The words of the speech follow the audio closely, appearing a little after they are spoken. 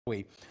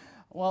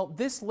Well,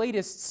 this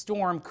latest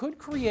storm could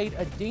create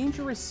a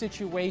dangerous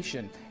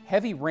situation.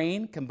 Heavy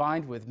rain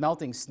combined with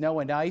melting snow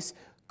and ice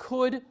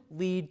could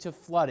lead to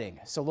flooding.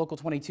 So Local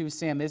 22's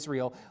Sam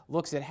Israel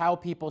looks at how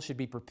people should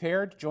be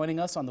prepared. Joining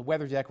us on the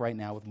weather deck right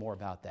now with more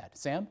about that.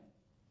 Sam?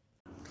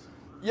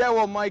 Yeah,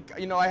 well, Mike,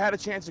 I had a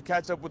chance to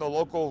catch up with a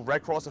local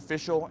Red Cross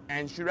official,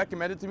 and she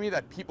recommended to me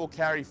that people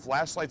carry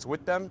flashlights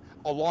with them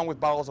along with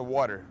bottles of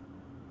water.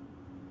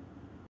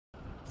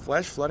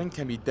 Flash flooding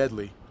can be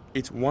deadly.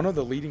 It's one of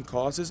the leading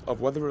causes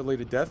of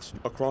weather-related deaths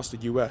across the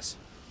U.S.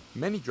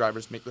 Many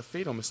drivers make the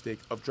fatal mistake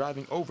of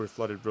driving over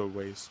flooded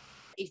roadways.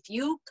 If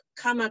you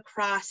come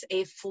across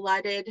a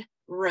flooded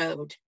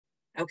road,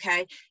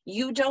 okay,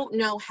 you don't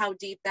know how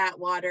deep that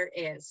water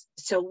is.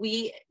 So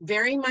we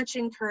very much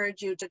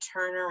encourage you to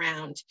turn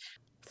around.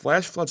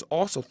 Flash floods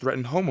also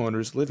threaten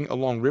homeowners living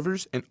along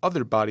rivers and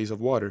other bodies of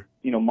water.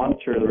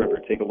 Monitor the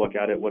river, take a look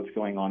at it, what's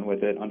going on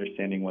with it,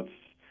 understanding what's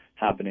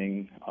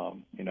happening.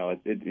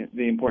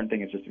 The important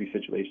thing is just to be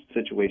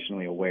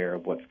situationally aware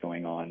of what's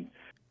going on.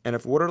 And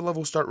if water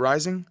levels start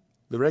rising,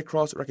 the Red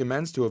Cross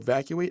recommends to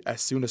evacuate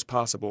as soon as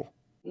possible.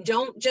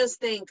 Don't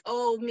just think,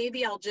 oh,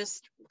 maybe I'll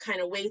just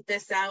kind of wait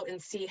this out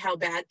and see how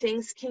bad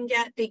things can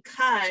get,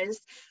 because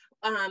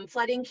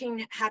flooding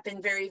can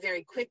happen very,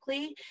 very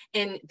quickly,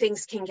 and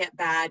things can get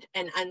bad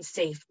and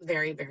unsafe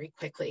very, very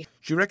quickly.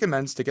 She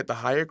recommends to get the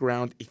higher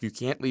ground if you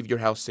can't leave your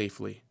house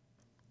safely.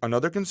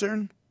 Another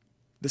concern?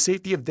 The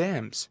safety of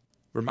dams.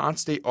 Vermont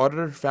State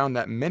Auditor found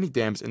that many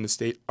dams in the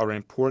state are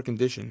in poor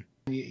condition.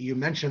 You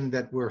mentioned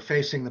that we're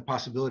facing the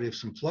possibility of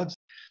some floods.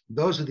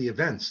 Those are the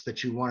events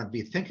that you want to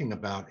be thinking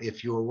about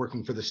if you're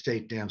working for the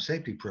state dam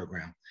safety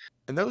program.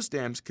 And those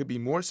dams could be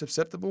more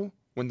susceptible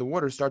when the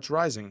water starts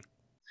rising.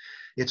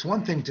 It's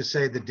one thing to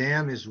say the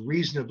dam is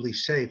reasonably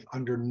safe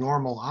under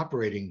normal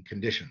operating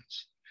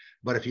conditions,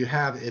 but if you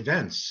have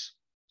events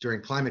during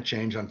climate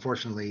change,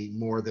 unfortunately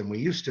more than we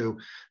used to,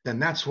 then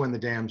that's when the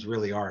dams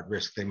really are at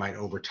risk. They might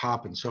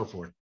overtop and so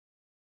forth.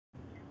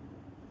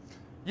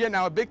 Yeah,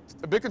 now a big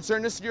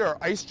concern this year are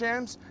ice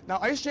jams. Now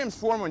ice jams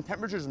form when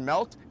temperatures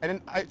melt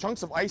and then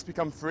chunks of ice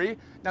become free.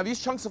 Now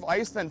these chunks of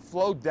ice then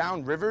flow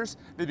down rivers.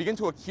 They begin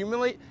to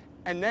accumulate,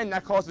 and then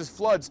that causes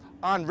floods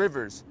on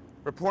rivers.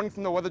 Reporting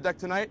from the weather deck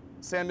tonight,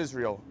 Sam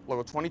Israel,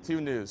 Local 22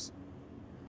 News.